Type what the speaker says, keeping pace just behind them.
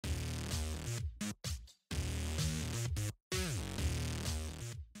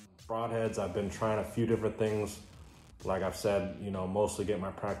Broadheads, I've been trying a few different things. Like I've said, you know, mostly get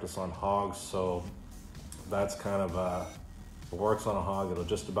my practice on hogs, so that's kind of, it works on a hog, it'll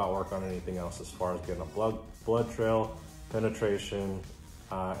just about work on anything else as far as getting a blood trail, penetration,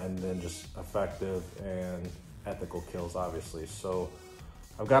 and then just effective and ethical kills, obviously. So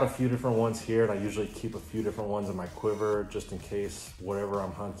I've got a few different ones here, and I usually keep a few different ones in my quiver just in case whatever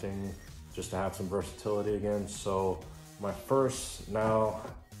I'm hunting, just to have some versatility again. So my first now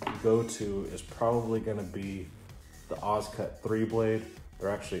go-to is probably gonna be the Ozcut 3-blade.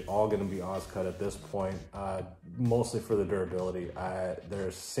 They're actually all gonna be Ozcut at this point, mostly for the durability.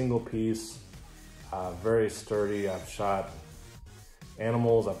 They're single piece, very sturdy. I've shot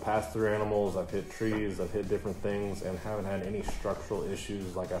animals, I've passed through animals, I've hit trees, I've hit different things, and haven't had any structural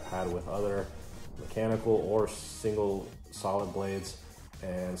issues like I've had with other mechanical or single solid blades.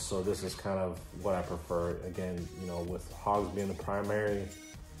 And so this is kind of what I prefer. Again, you know, with hogs being the primary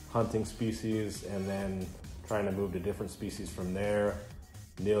hunting species, and then trying to move to different species from there,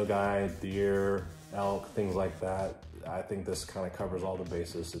 nilgai, deer, elk, things like that. I think this kind of covers all the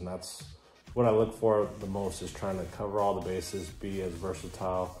bases, and that's what I look for the most, is trying to cover all the bases, be as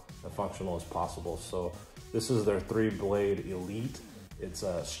versatile and functional as possible. So this is their 3-blade Elite. It's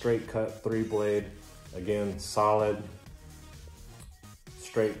a straight cut 3-blade. Again, solid,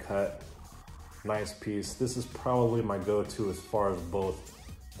 straight cut, nice piece. This is probably my go-to as far as both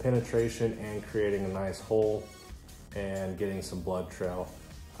penetration and creating a nice hole and getting some blood trail.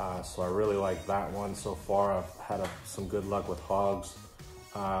 So I really like that one so far. I've had some good luck with hogs.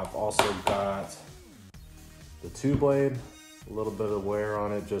 I've also got the 2-blade, a little bit of wear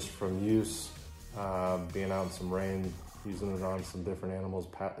on it just from use, being out in some rain, using it on some different animals.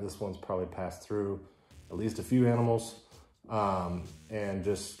 This one's probably passed through at least a few animals, and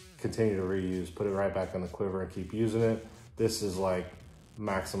just continue to reuse, put it right back in the quiver and keep using it. This is like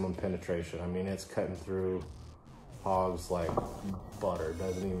maximum penetration. I mean, it's cutting through hogs like butter,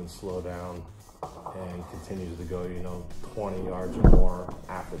 doesn't even slow down, and continues to go, you know, 20 yards or more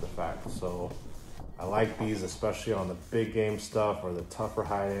after the fact. So I like these, especially on the big game stuff or the tougher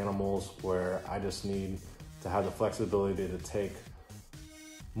hide animals, where I just need to have the flexibility to take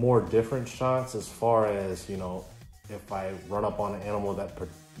more different shots, as far as, you know, if I run up on an animal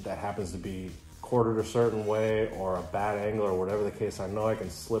that happens to be quartered a certain way or a bad angle or whatever the case, I know I can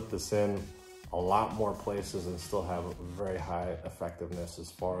slip this in a lot more places and still have a very high effectiveness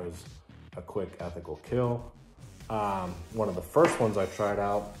as far as a quick ethical kill. One of the first ones I tried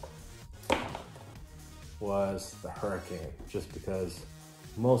out was the Hurricane,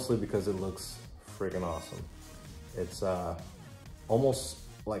 mostly because it looks freaking awesome. It's almost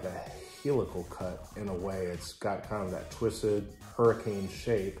like a helical cut in a way. It's got kind of that twisted Hurricane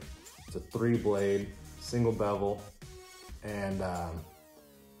shape. It's a 3-blade, single bevel, and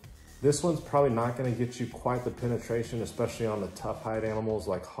this one's probably not gonna get you quite the penetration, especially on the tough hide animals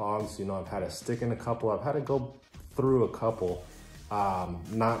like hogs. You know, I've had to stick in a couple, I've had to go through a couple,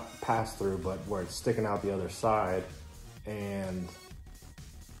 not pass through, but where it's sticking out the other side. And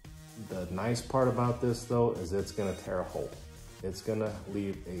the nice part about this though, is it's gonna tear a hole. It's gonna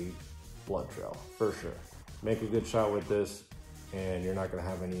leave a blood trail, for sure. Make a good shot with this, and you're not gonna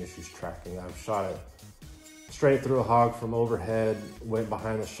have any issues tracking. I've shot it straight through a hog from overhead, went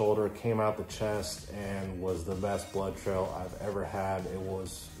behind the shoulder, came out the chest, and was the best blood trail I've ever had. It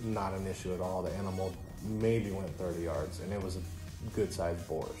was not an issue at all. The animal maybe went 30 yards, and it was a good sized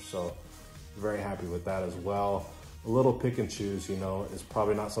boar. So very happy with that as well. A little pick and choose, you know, is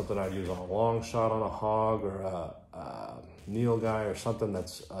probably not something I'd use on a long shot on a hog or a nilgai or something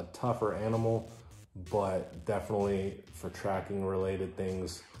that's a tougher animal, but definitely for tracking related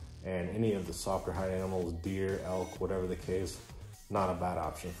things and any of the softer hide animals, deer, elk, whatever the case, not a bad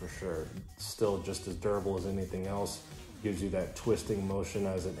option for sure. Still just as durable as anything else, gives you that twisting motion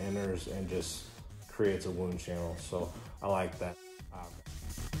as it enters and just creates a wound channel. So I like that.